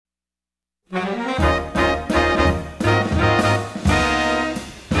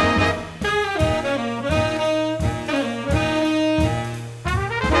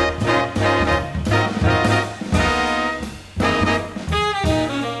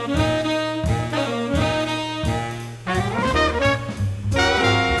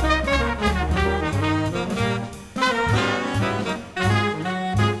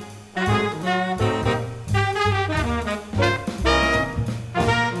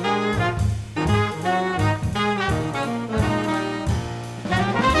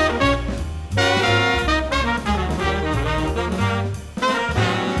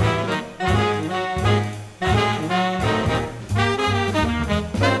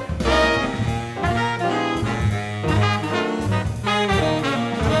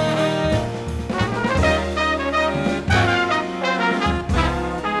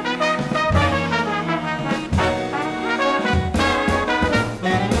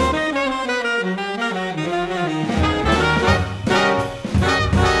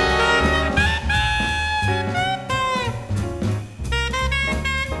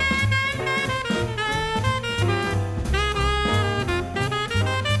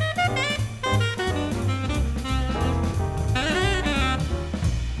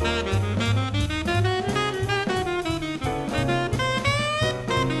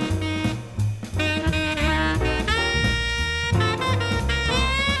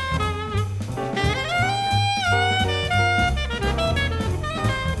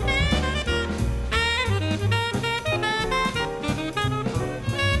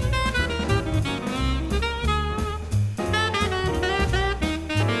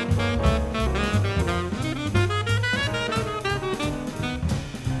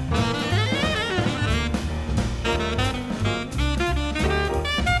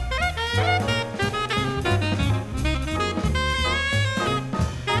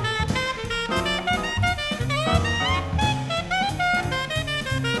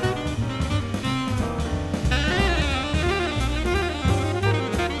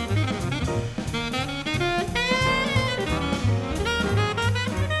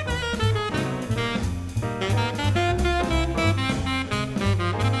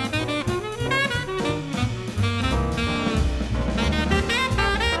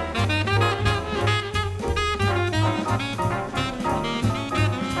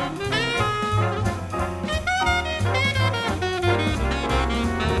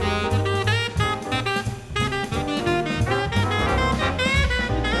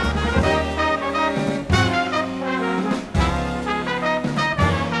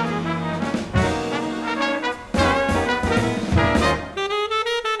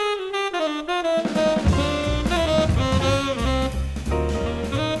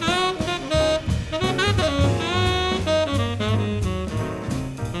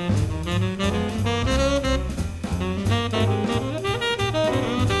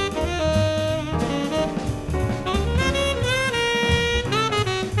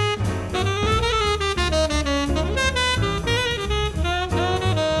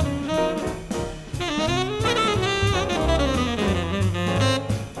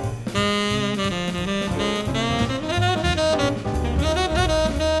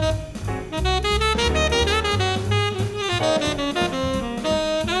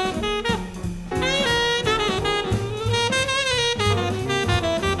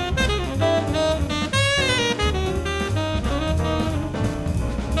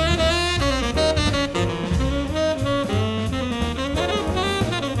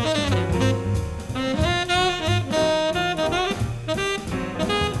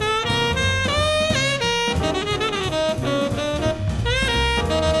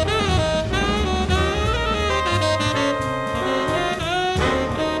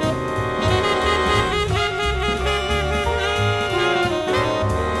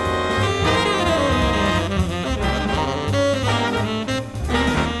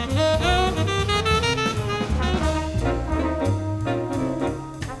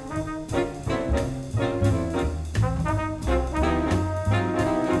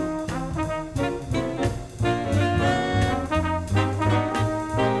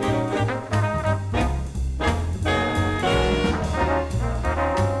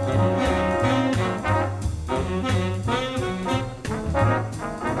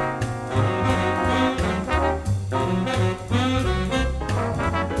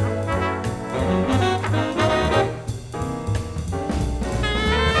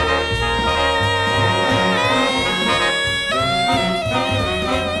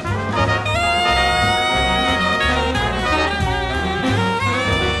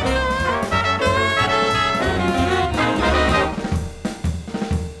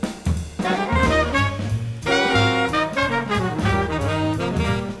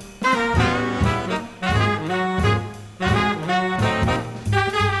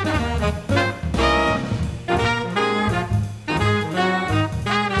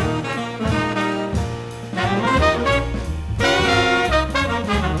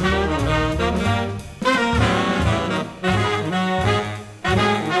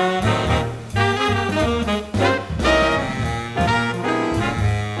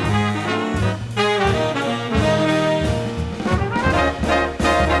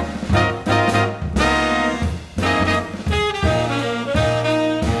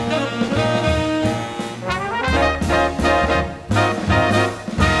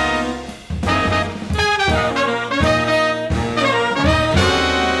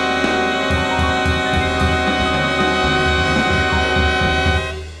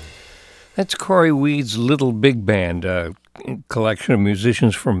That's Cory Weed's Little Big Band, a collection of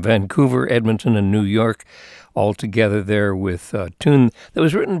musicians from Vancouver, Edmonton, and New York, all together there with a tune that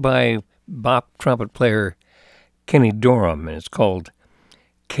was written by bop trumpet player Kenny Dorham, and it's called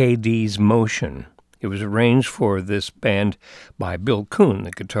KD's Motion. It was arranged for this band by Bill Kuhn,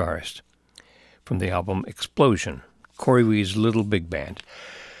 the guitarist, from the album Explosion, Cory Weed's Little Big Band.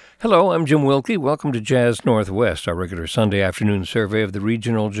 Hello, I'm Jim Wilkie. Welcome to Jazz Northwest, our regular Sunday afternoon survey of the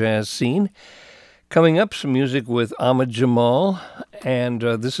regional jazz scene. Coming up, some music with Ahmad Jamal, and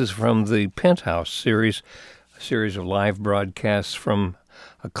this is from the Penthouse series, a series of live broadcasts from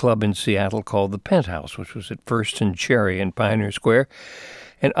a club in Seattle called the Penthouse, which was at First and Cherry in Pioneer Square.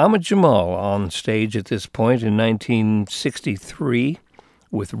 And Ahmad Jamal on stage at this point in 1963,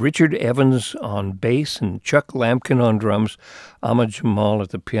 with Richard Evans on bass and Chuck Lampkin on drums, Ahmad Jamal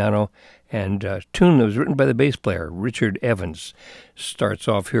at the piano, and a tune that was written by the bass player, Richard Evans. Starts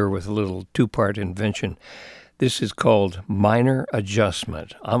off here with a little two-part invention. This is called Minor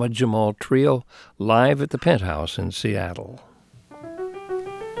Adjustment. Ahmad Jamal Trio, live at the Penthouse in Seattle.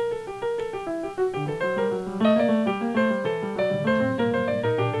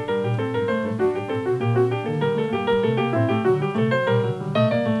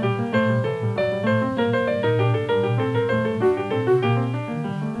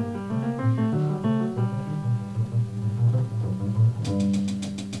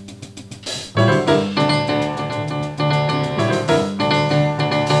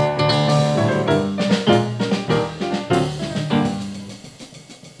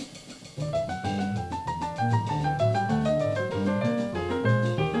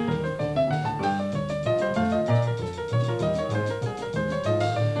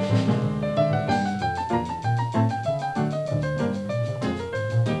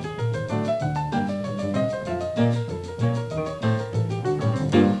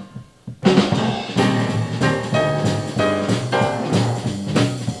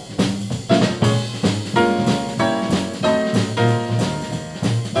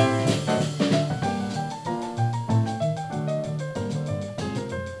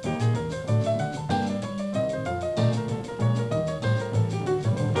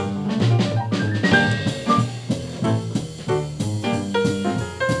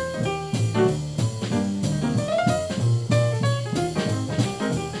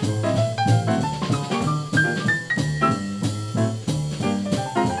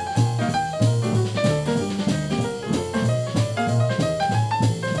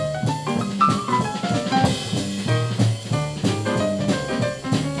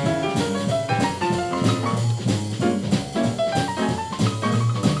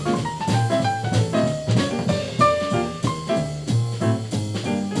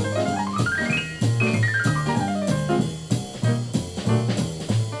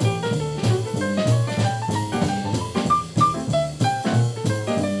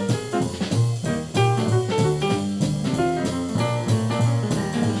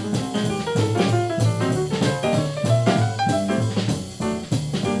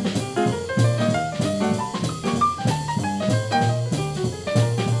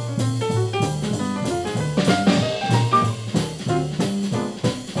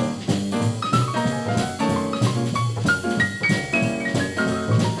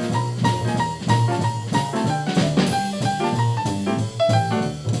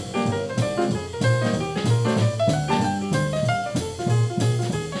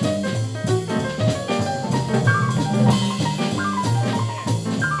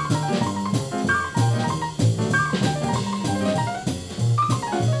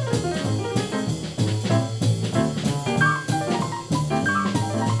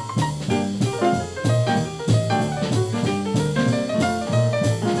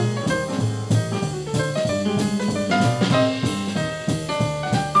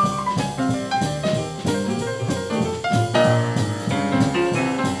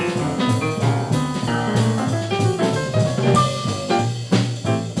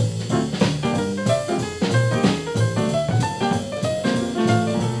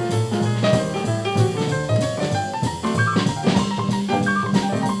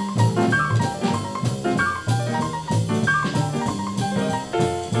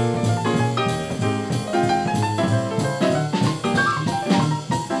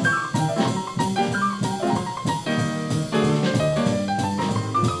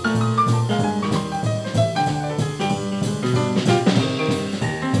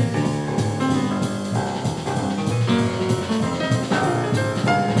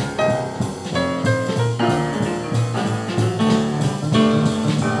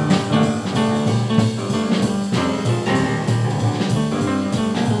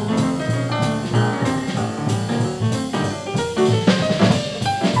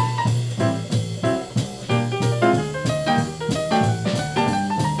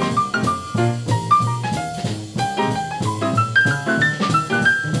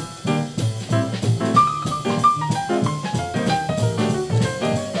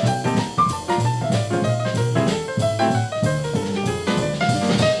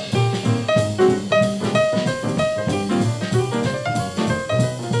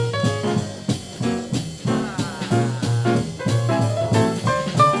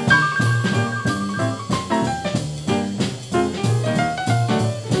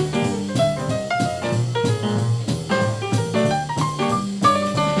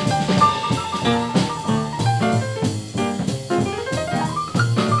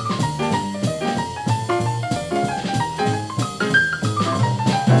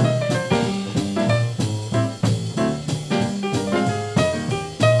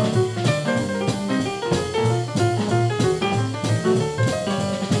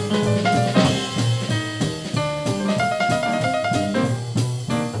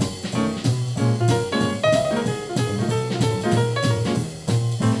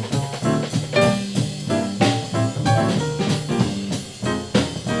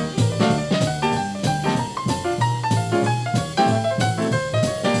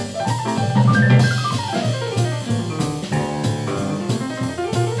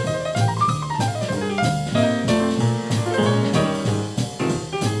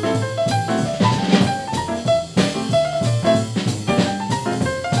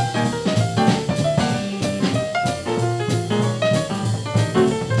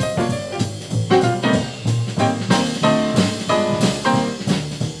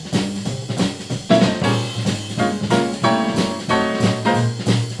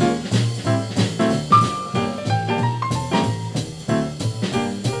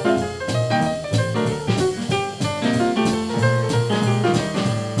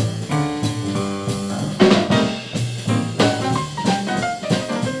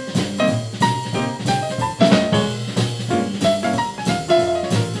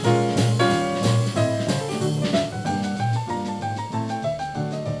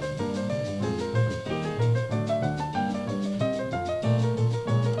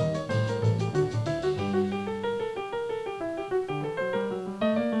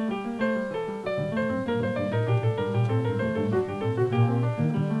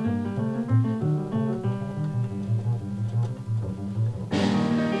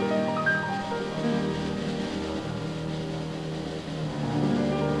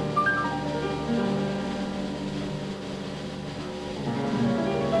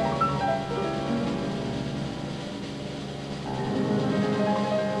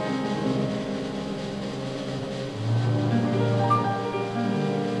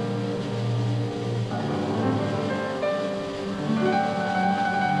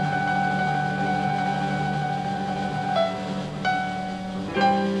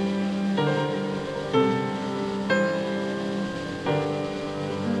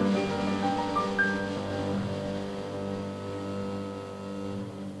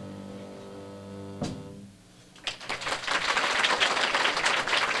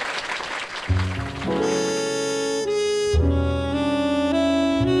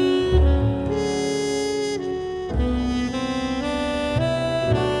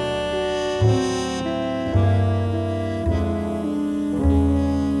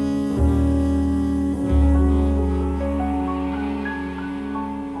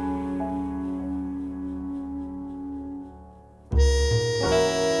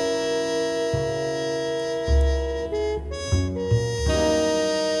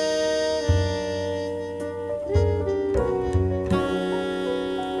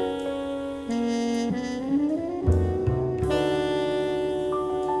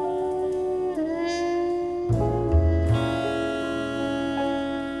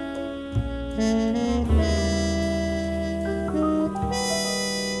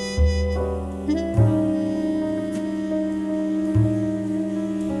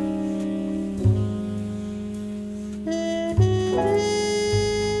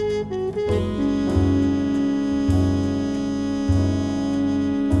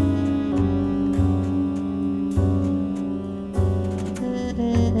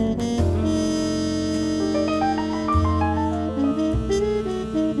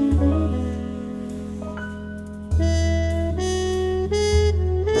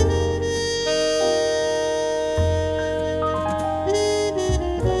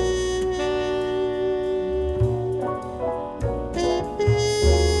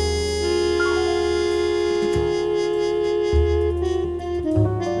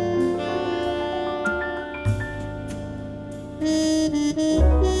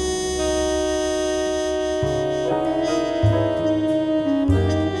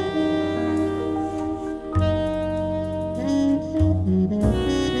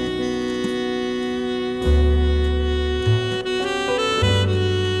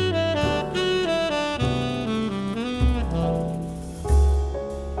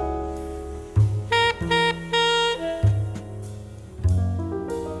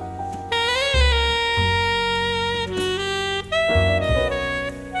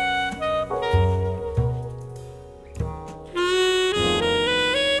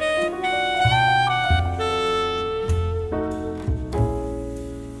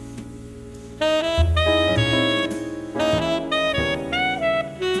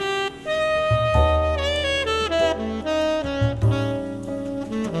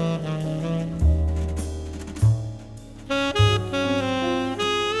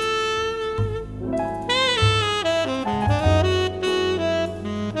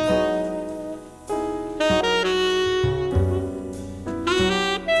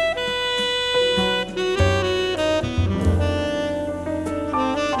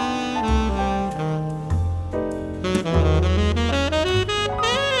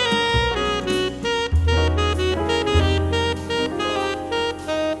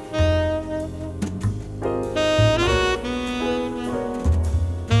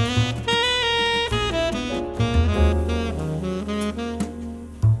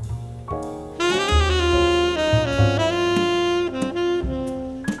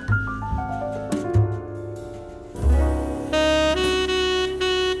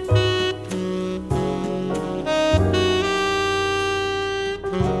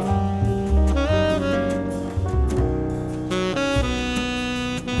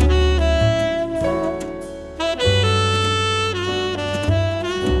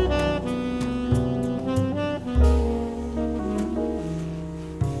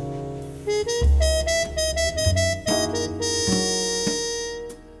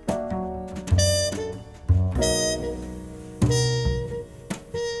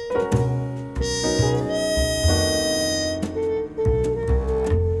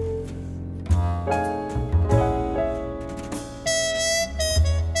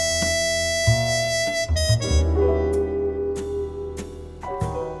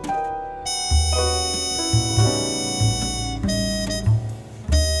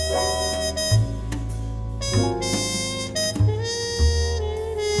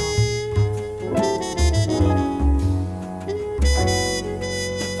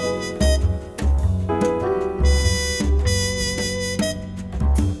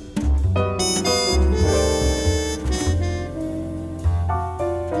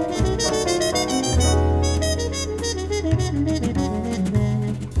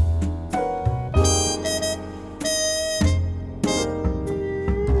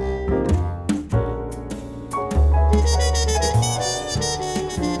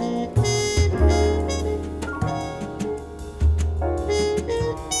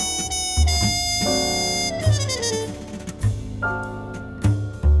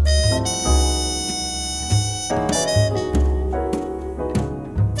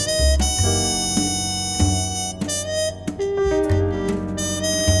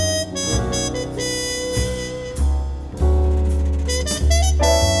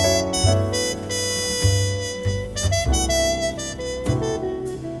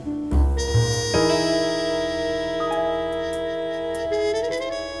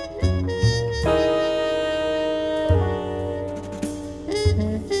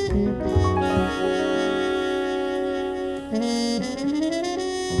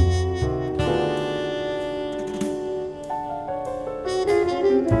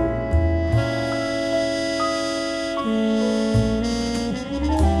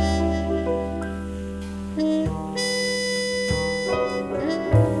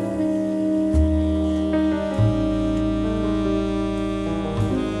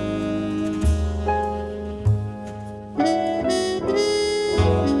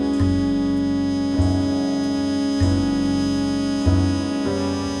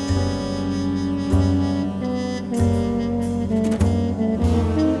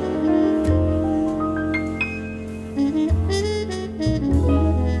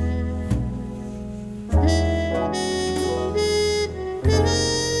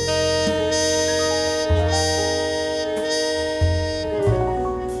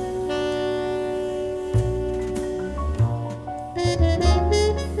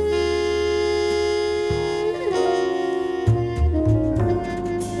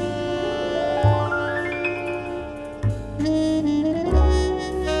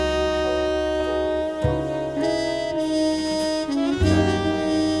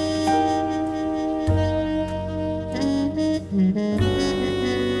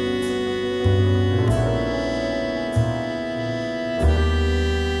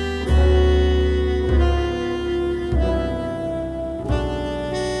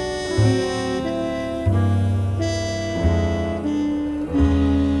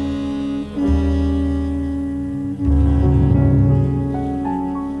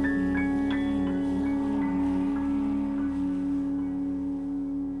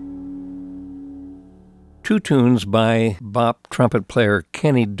 two tunes by bop trumpet player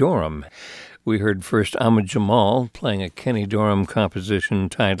Kenny Dorham. We heard first Ahmad Jamal playing a Kenny Dorham composition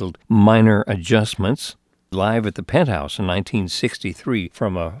titled Minor Adjustments, live at the Penthouse in 1963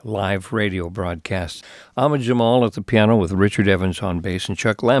 from a live radio broadcast. Ahmad Jamal at the piano with Richard Evans on bass and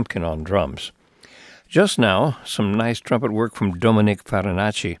Chuck Lampkin on drums. Just now, some nice trumpet work from Dominic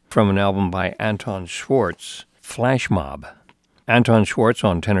Farinacci from an album by Anton Schwartz, Flash Mob. Anton Schwartz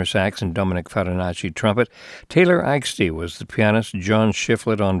on tenor sax and Dominic Farinacci trumpet. Taylor Eichste was the pianist, John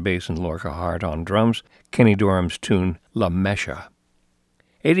Shiflett on bass and Lorca Hart on drums. Kenny Dorham's tune, La Mesha.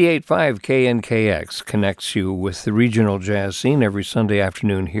 88.5 KNKX connects you with the regional jazz scene every Sunday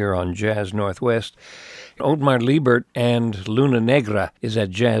afternoon here on Jazz Northwest. Otmar Liebert and Luna Negra is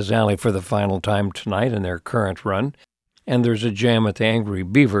at Jazz Alley for the final time tonight in their current run. And there's a jam at the Angry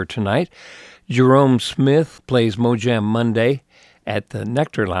Beaver tonight. Jerome Smith plays Mojam Monday at the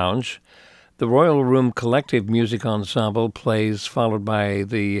Nectar Lounge. The Royal Room Collective Music Ensemble plays, followed by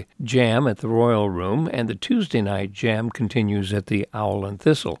the Jam at the Royal Room, and the Tuesday night Jam continues at the Owl and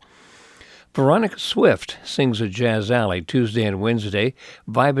Thistle. Veronica Swift sings at Jazz Alley Tuesday and Wednesday.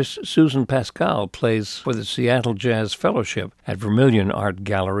 Vibist Susan Pascal plays for the Seattle Jazz Fellowship at Vermilion Art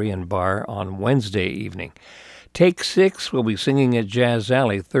Gallery and Bar on Wednesday evening. Take Six will be singing at Jazz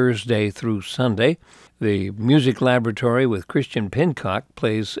Alley Thursday through Sunday. The Music Laboratory with Christian Pincock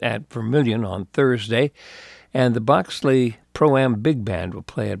plays at Vermilion on Thursday, and the Boxley Pro-Am Big Band will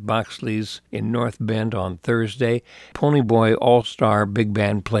play at Boxley's in North Bend on Thursday. Ponyboy All-Star Big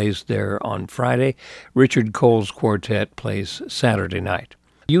Band plays there on Friday. Richard Cole's Quartet plays Saturday night.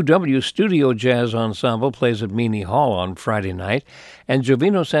 UW Studio Jazz Ensemble plays at Meany Hall on Friday night, and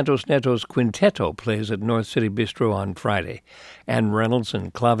Jovino Santos Neto's Quinteto plays at North City Bistro on Friday. Ann Reynolds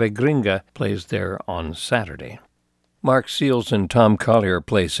and Clave Gringa plays there on Saturday. Mark Seals and Tom Collier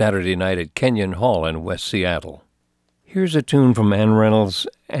play Saturday night at Kenyon Hall in West Seattle. Here's a tune from Ann Reynolds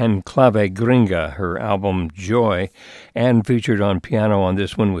and Clave Gringa, her album Joy. Ann featured on piano on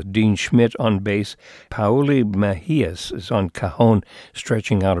this one with Dean Schmidt on bass. Pauli Mejias is on cajon,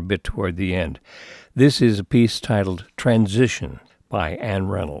 stretching out a bit toward the end. This is a piece titled Transition by Ann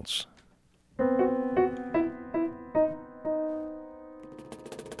Reynolds.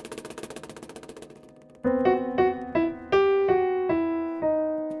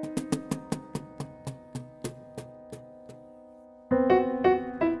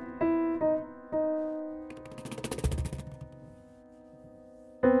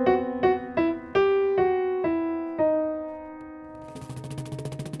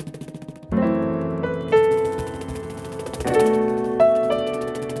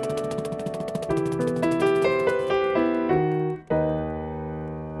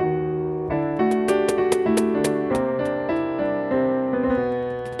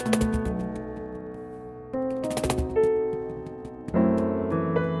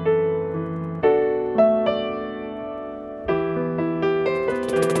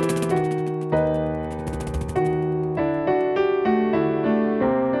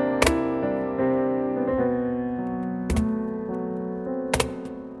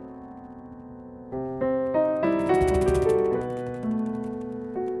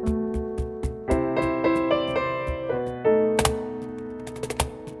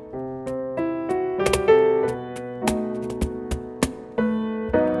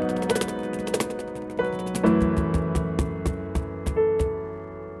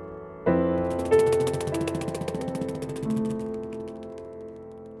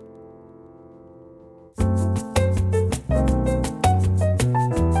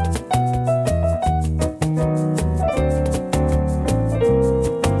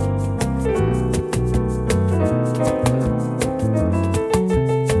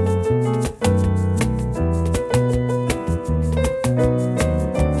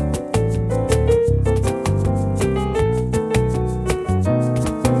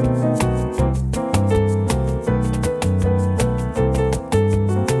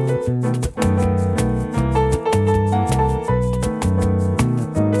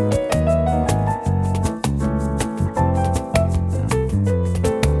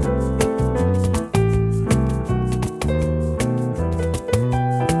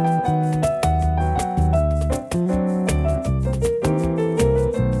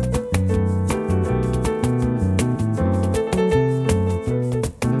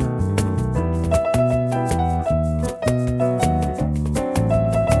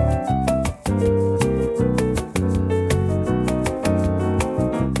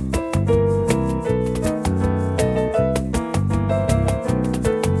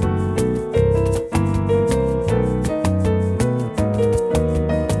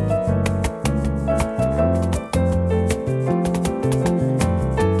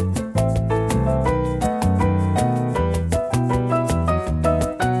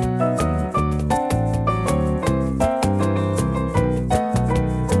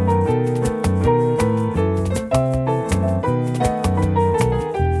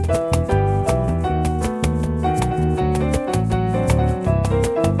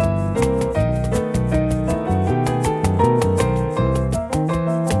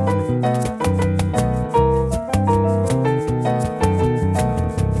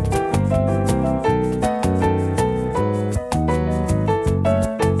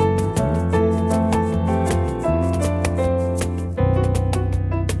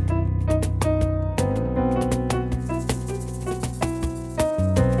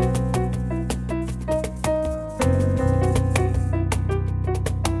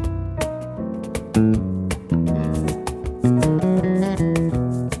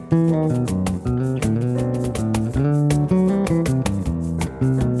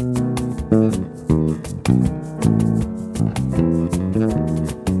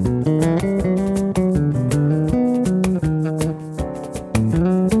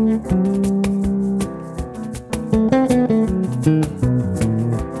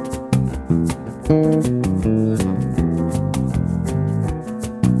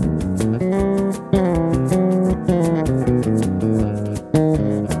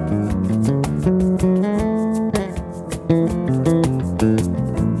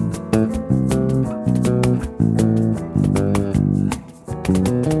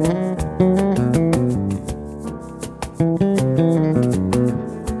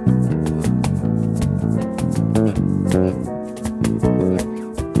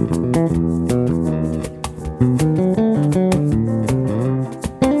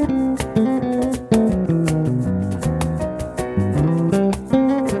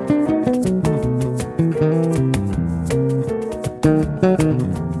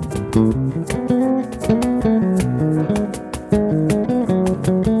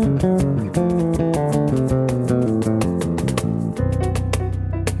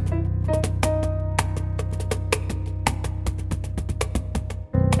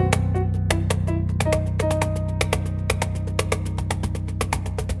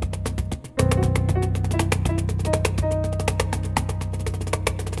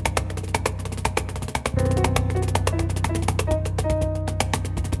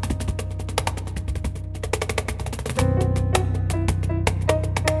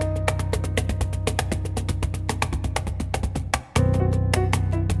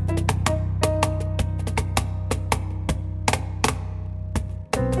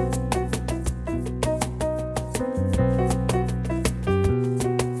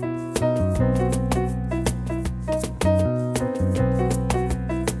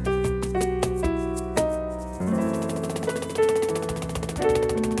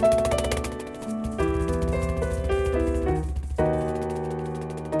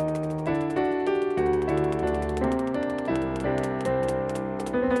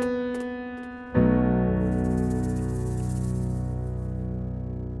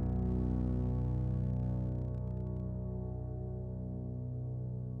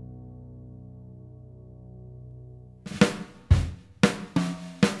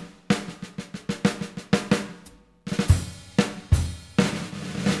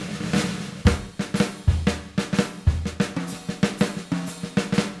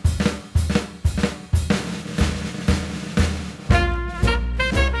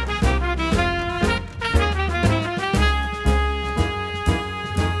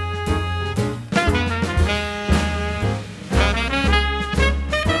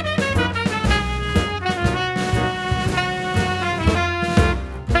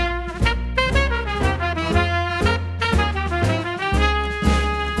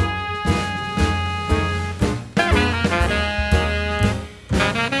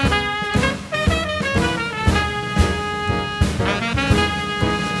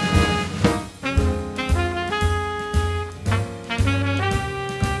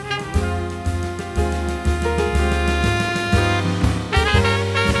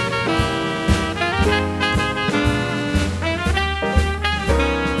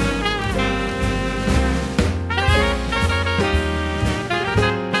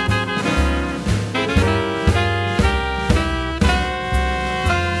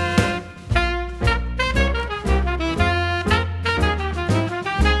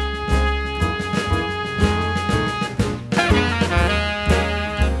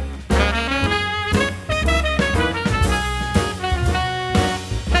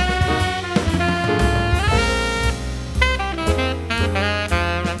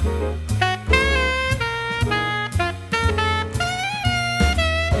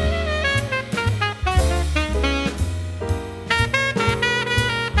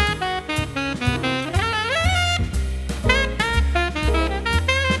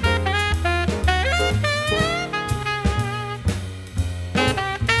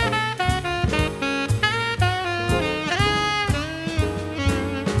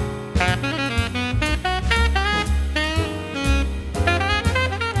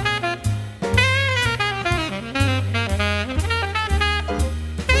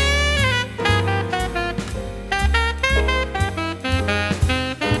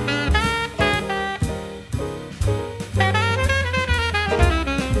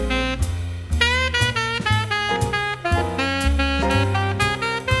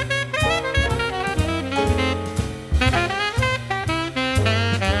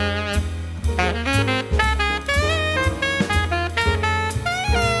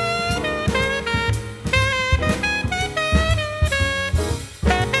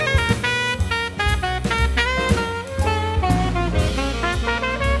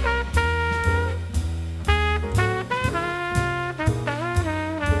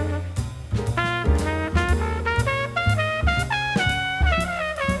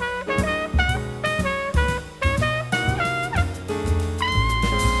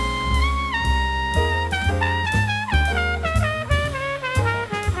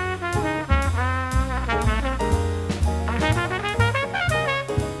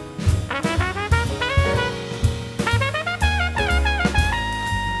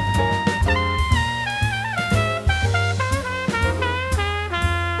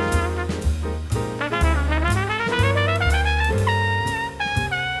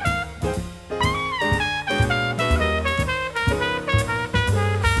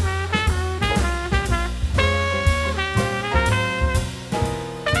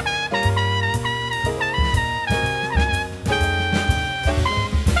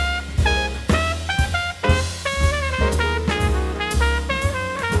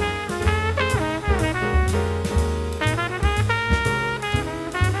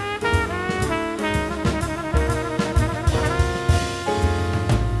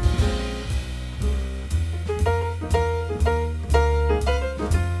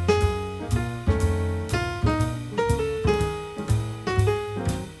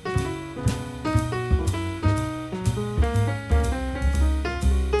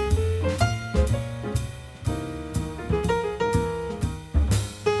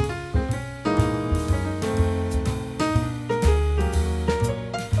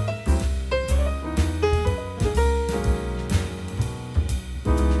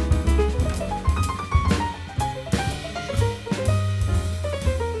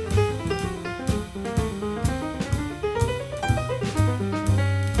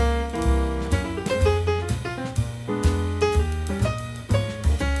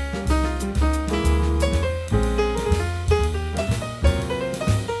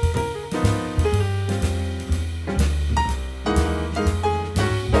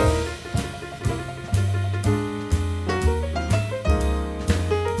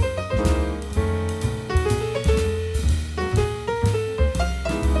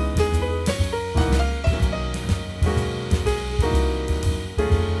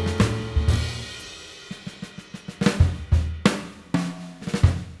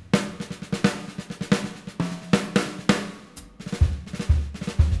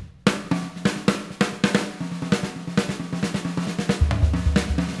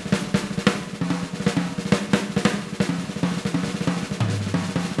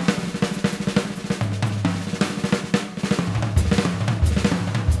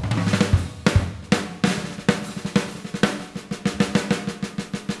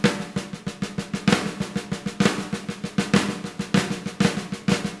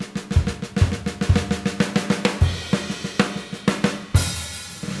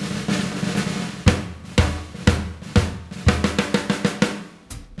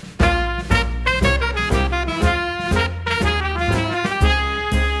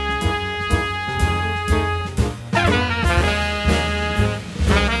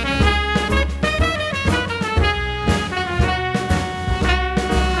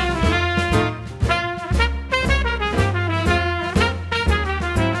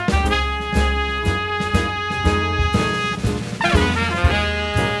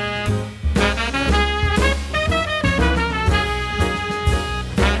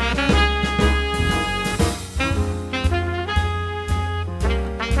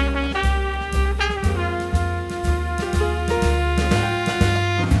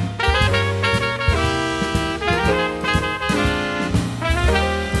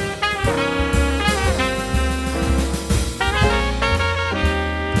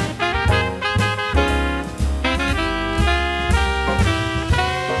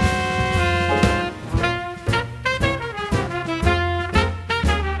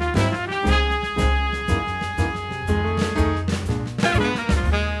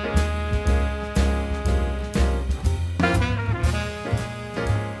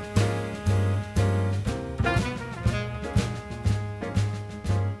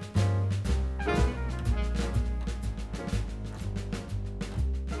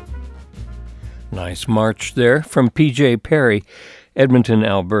 Nice march there from P.J. Perry, Edmonton,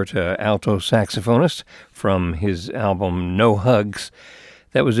 Alberta, alto saxophonist, from his album No Hugs.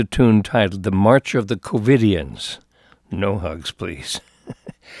 That was a tune titled The March of the Covidians. No hugs, please.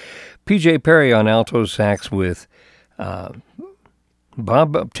 P.J. Perry on alto sax with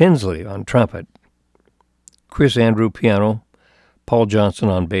Bob Tinsley on trumpet, Chris Andrew piano, Paul Johnson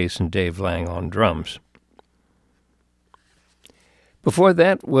on bass, and Dave Lang on drums. Before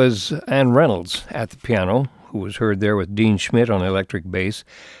that was Ann Reynolds at the piano, who was heard there with Dean Schmidt on electric bass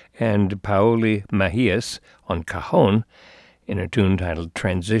and Paoli Mahias on cajon in a tune titled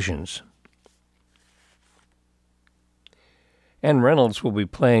Transitions. Ann Reynolds will be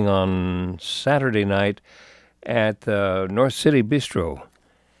playing on Saturday night at the North City Bistro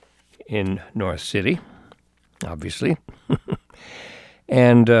in North City, obviously.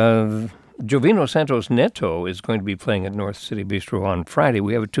 And Jovino Santos Neto is going to be playing at North City Bistro on Friday.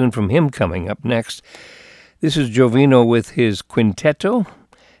 We have a tune from him coming up next. This is Jovino with his quintetto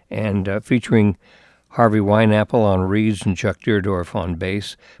and featuring Harvey Wineapple on reeds and Chuck Deerdorf on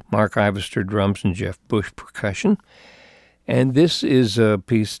bass, Mark Ivester drums and Jeff Bush percussion. And this is a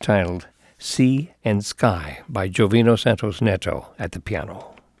piece titled Sea and Sky by Jovino Santos Neto at the piano.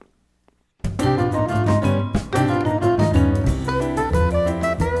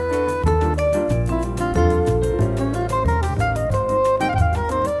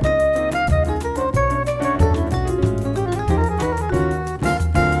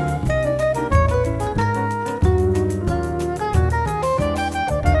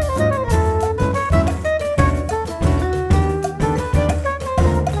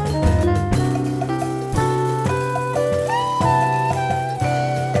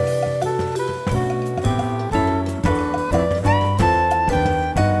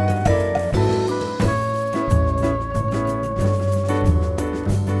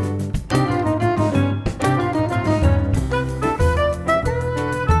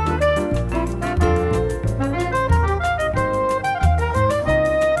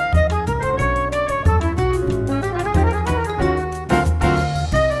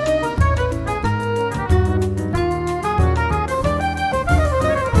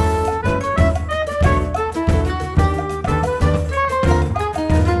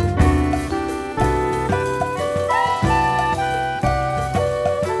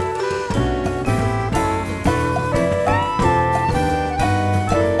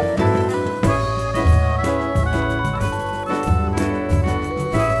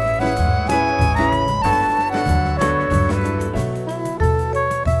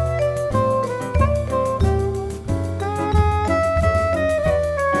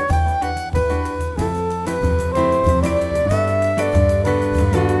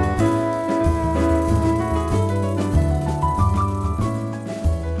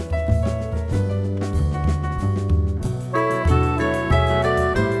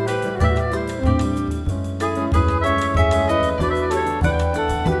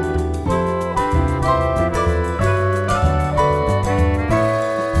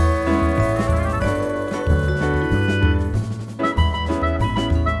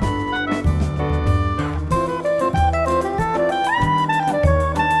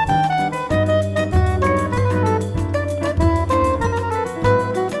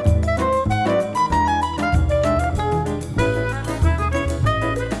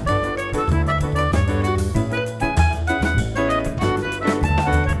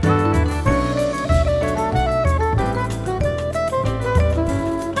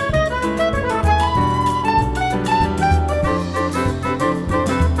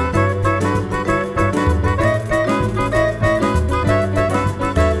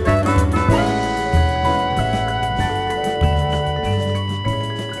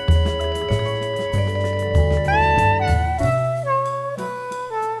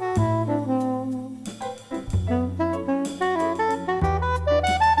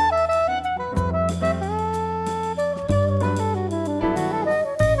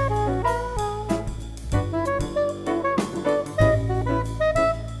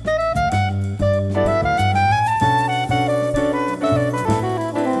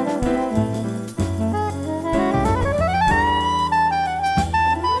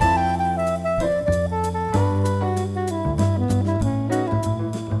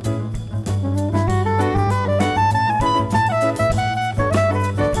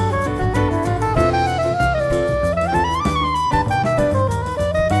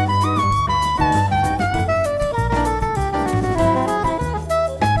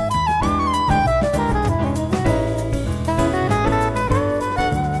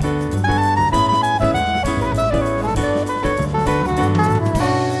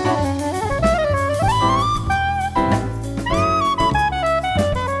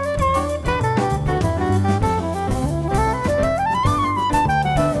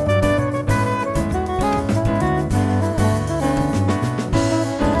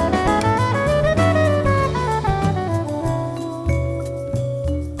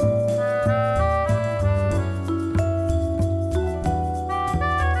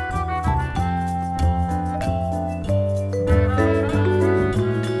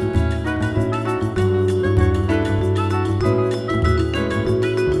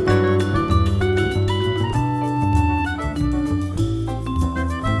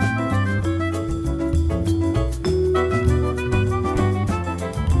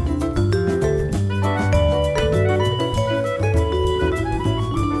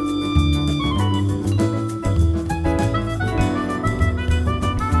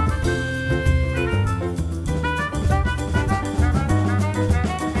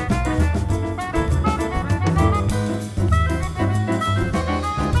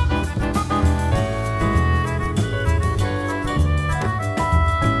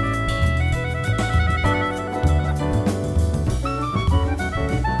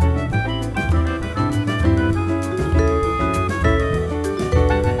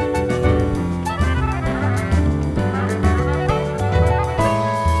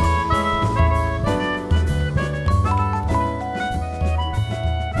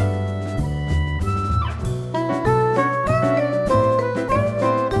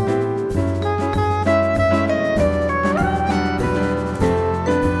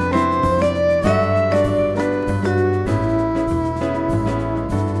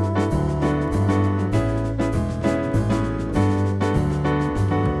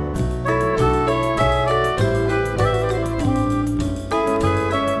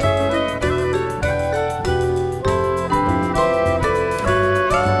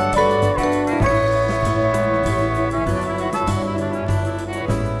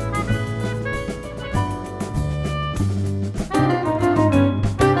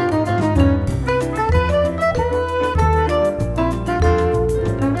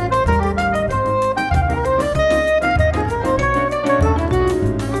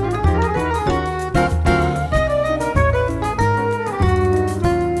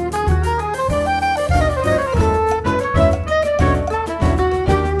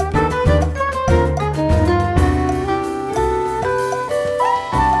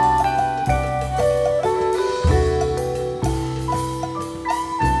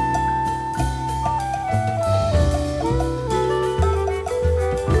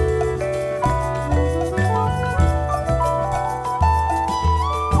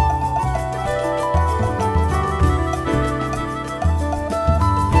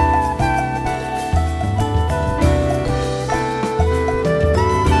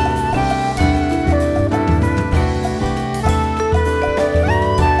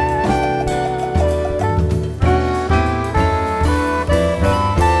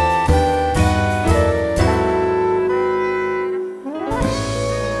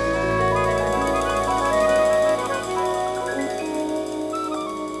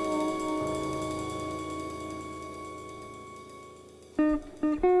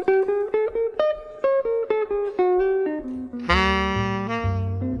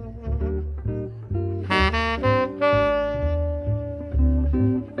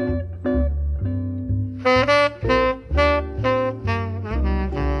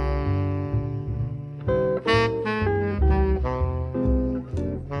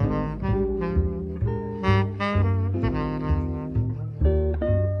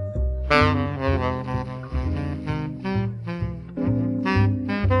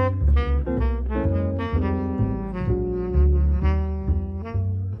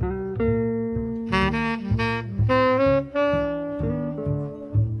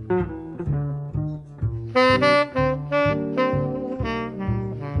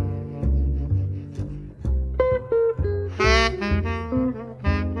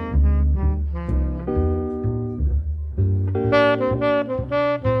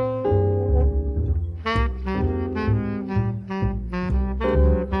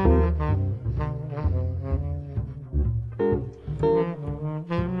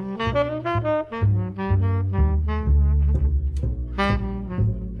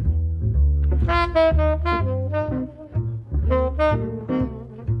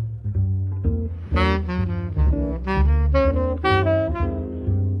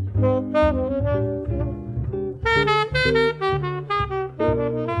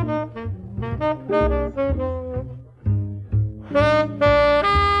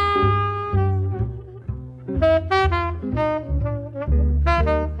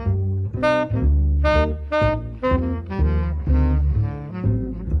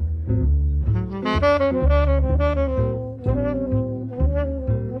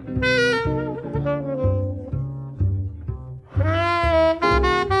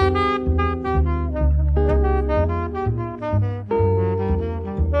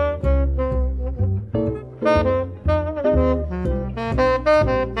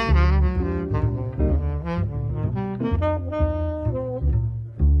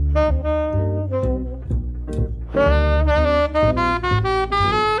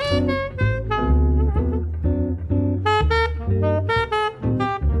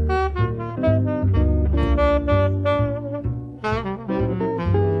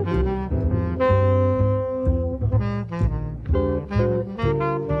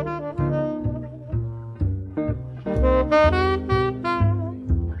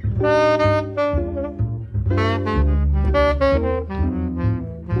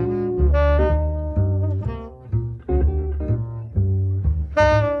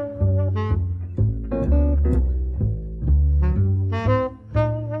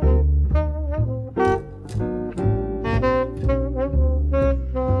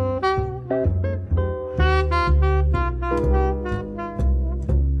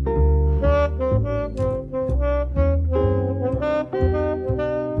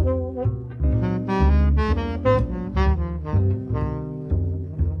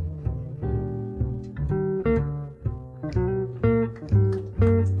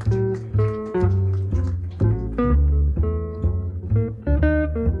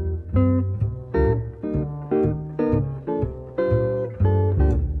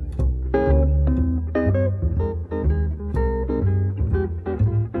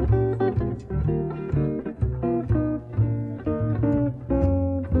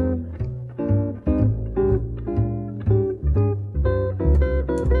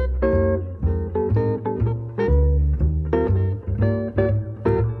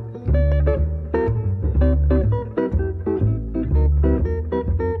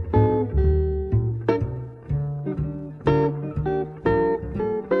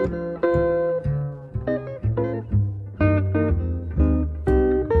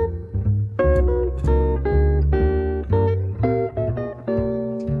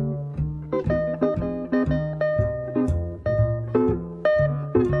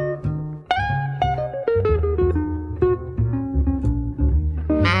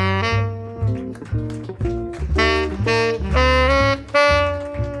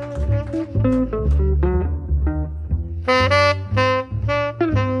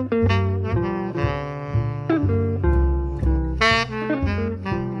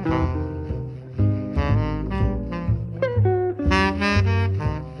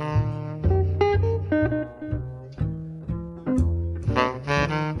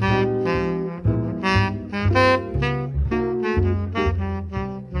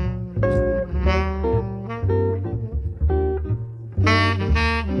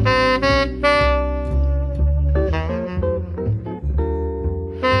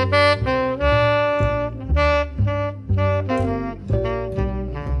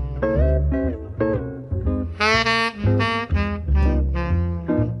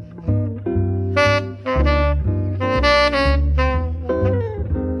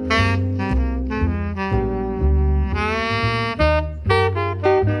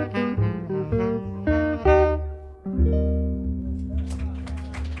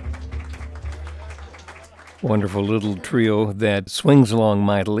 Wonderful little trio that swings along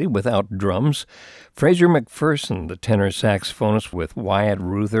mightily without drums. Fraser McPherson, the tenor saxophonist, with Wyatt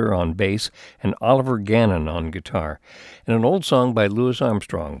Ruther on bass and Oliver Gannon on guitar, and an old song by Louis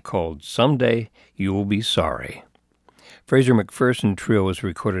Armstrong called Someday You'll Be Sorry. Fraser McPherson Trio was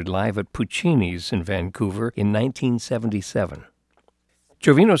recorded live at Puccini's in Vancouver in 1977.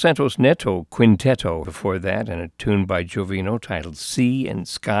 Jovino Santos Neto Quintetto before that, and a tune by Jovino titled Sea and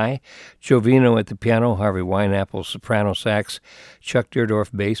Sky. Jovino at the piano, Harvey Wineapple soprano sax, Chuck Deerdorf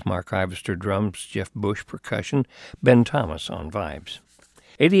bass, Mark Ivester drums, Jeff Bush percussion, Ben Thomas on vibes.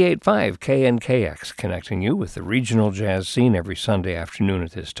 88.5 KNKX, connecting you with the regional jazz scene every Sunday afternoon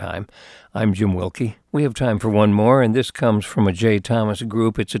at this time. I'm Jim Wilkie. We have time for one more, and this comes from a Jay Thomas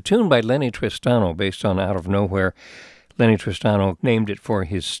group. It's a tune by Lenny Tristano based on Out of Nowhere. Lenny Tristano named it for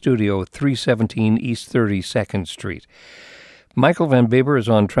his studio, 317 East 32nd Street. Michael Van Baber is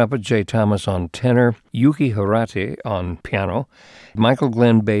on trumpet, Jay Thomas on tenor, Yuki Hirate on piano, Michael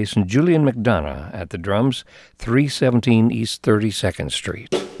Glenn bass, and Julian McDonough at the drums, 317 East 32nd Street.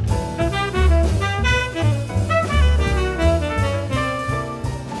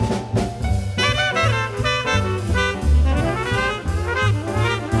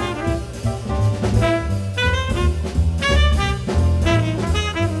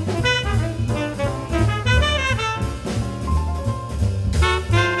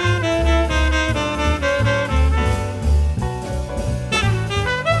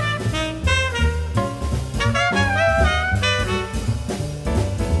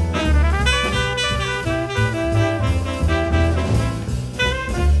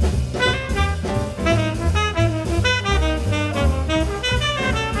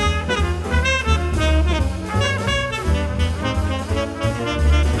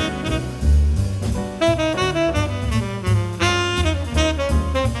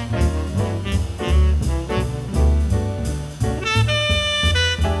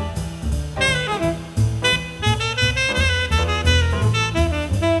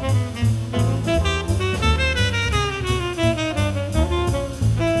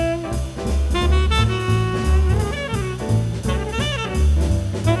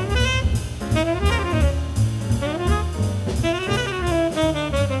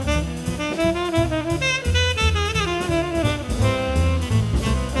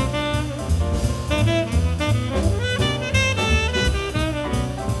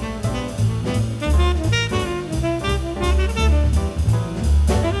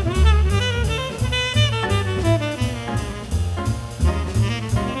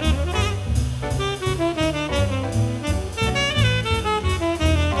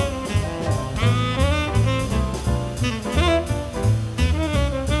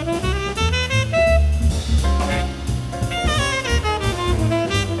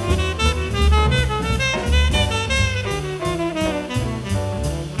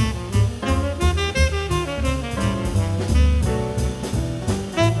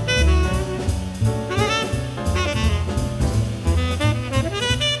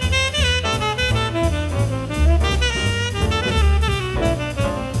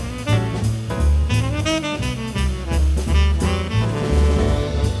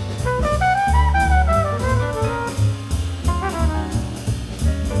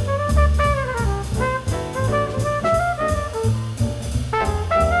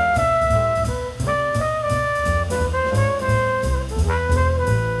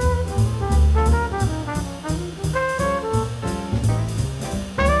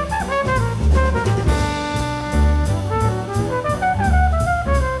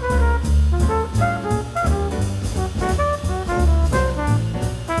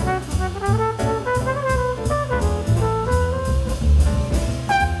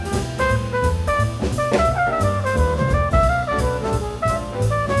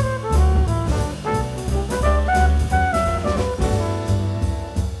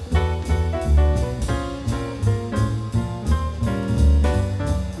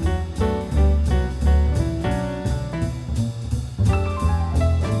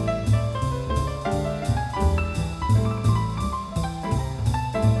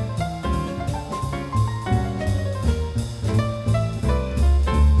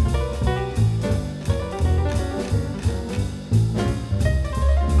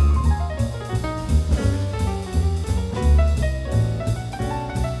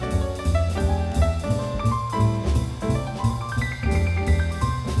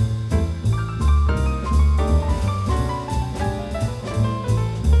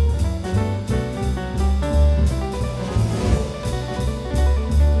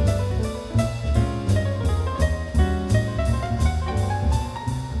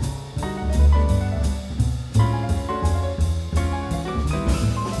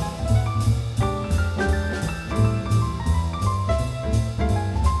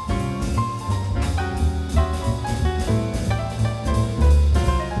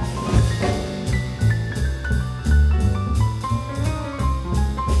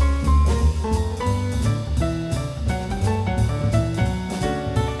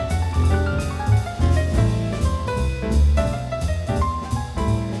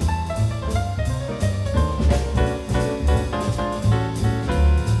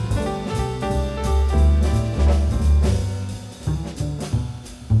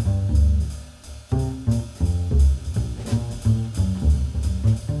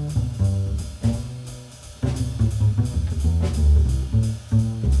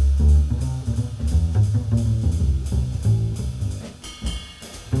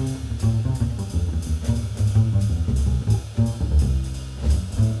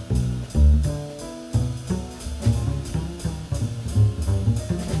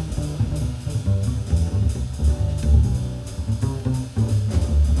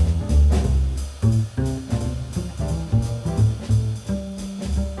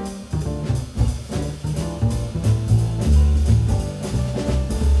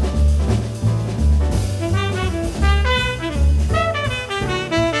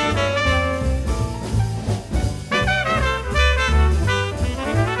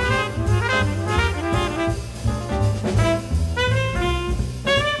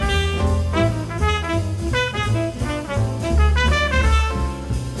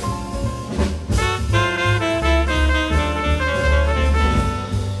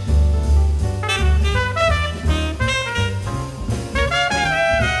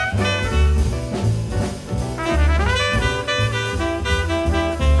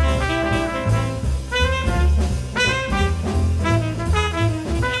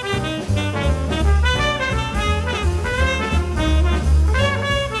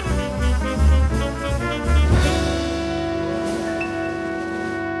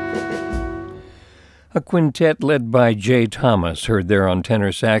 quintet led by Jay Thomas, heard there on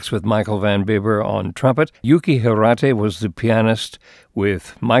tenor sax with Michael Van Bibber on trumpet. Yuki Hirate was the pianist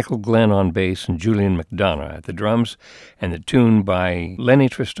with Michael Glenn on bass and Julian McDonough at the drums, and the tune by Lenny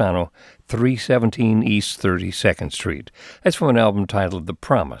Tristano, 317 East 32nd Street. That's from an album titled The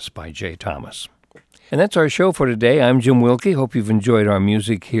Promise by Jay Thomas. And that's our show for today. I'm Jim Wilkie. Hope you've enjoyed our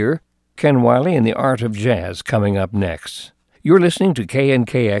music here. Ken Wiley and the Art of Jazz coming up next. You're listening to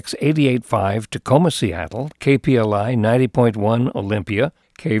KNKX 88.5 Tacoma, Seattle, KPLI 90.1 Olympia,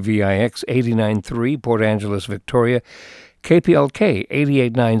 KVIX 89.3 Port Angeles, Victoria, KPLK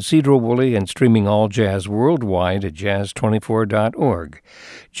 88.9 Cedro-Woolley, and streaming all jazz worldwide at jazz24.org.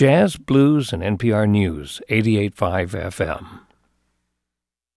 Jazz, blues, and NPR News 88.5 FM.